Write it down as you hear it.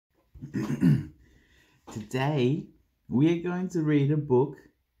Today we are going to read a book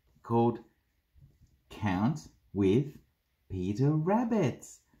called Count with Peter Rabbit.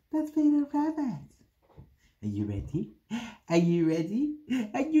 That's Peter Rabbit. Are you ready? Are you ready?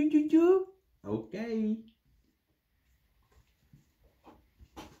 Are you? Okay.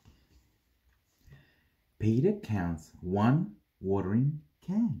 Peter counts one watering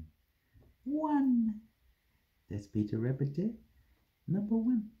can. One. That's Peter Rabbit there. Number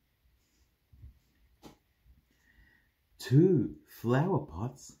one. 2 flower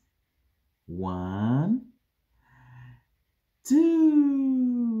pots. 1,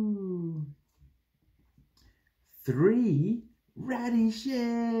 2. 3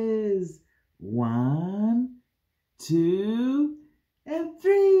 radishes. 1, 2, and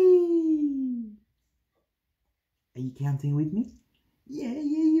 3. Are you counting with me? Yeah,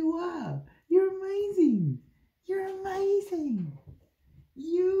 you are. You're amazing. You're amazing.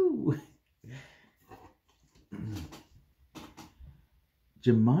 You.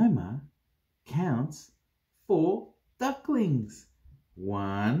 Jemima counts 4 ducklings.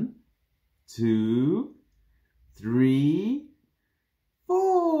 1, 2, 3,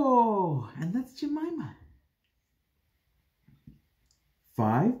 4. And that's Jemima.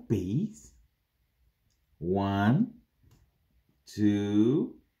 5 bees. 1,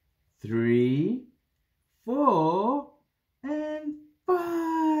 2, 3, 4, and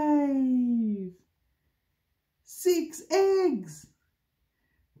 5. 6 eggs.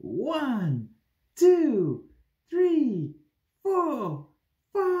 1, 2, 3, 4,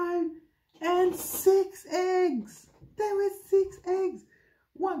 5, and 6 eggs. There were 6 eggs.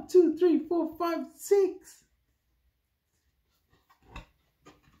 1, 2, 3, 4, 5, 6.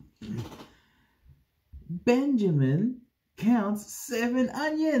 Benjamin counts 7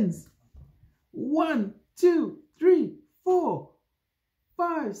 onions. 1, 2, 3, 4,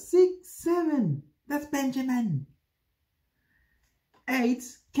 5, 6, 7. That's Benjamin. 8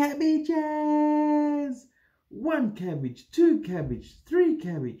 cabbages. 1 cabbage, 2 cabbage, 3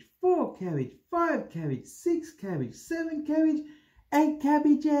 cabbage, 4 cabbage, 5 cabbage, 6 cabbage, 7 cabbage, 8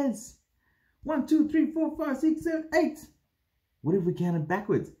 cabbages. 1, 2, 3, 4, 5, 6, 7, 8. What if we counted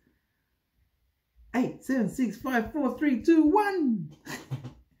backwards? 8, 7, 6, 5, 4, 3, 2, 1.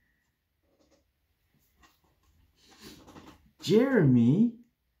 Jeremy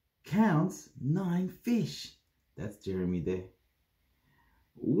counts 9 fish. That's Jeremy there.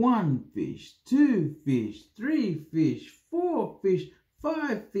 1 fish, 2 fish, 3 fish, 4 fish,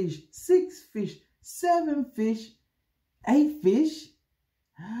 5 fish, 6 fish, 7 fish, 8 fish,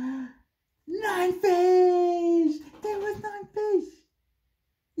 9 fish. There was 9 fish.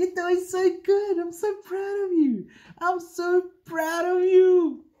 You're doing so good. I'm so proud of you. I'm so proud of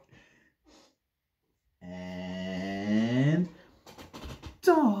you. And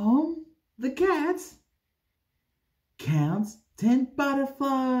Tom, the cat, counts 10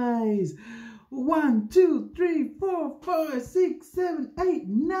 butterflies. 1, 2, 3, 4, 5, 6, 7, 8,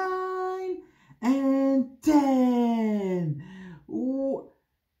 9, and 10.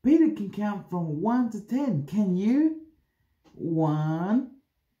 Peter can count from 1 to 10. Can you? 1,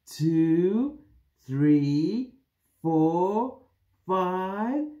 2, 3, 4,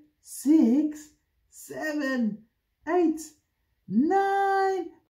 5, 6, 7, 8, 9,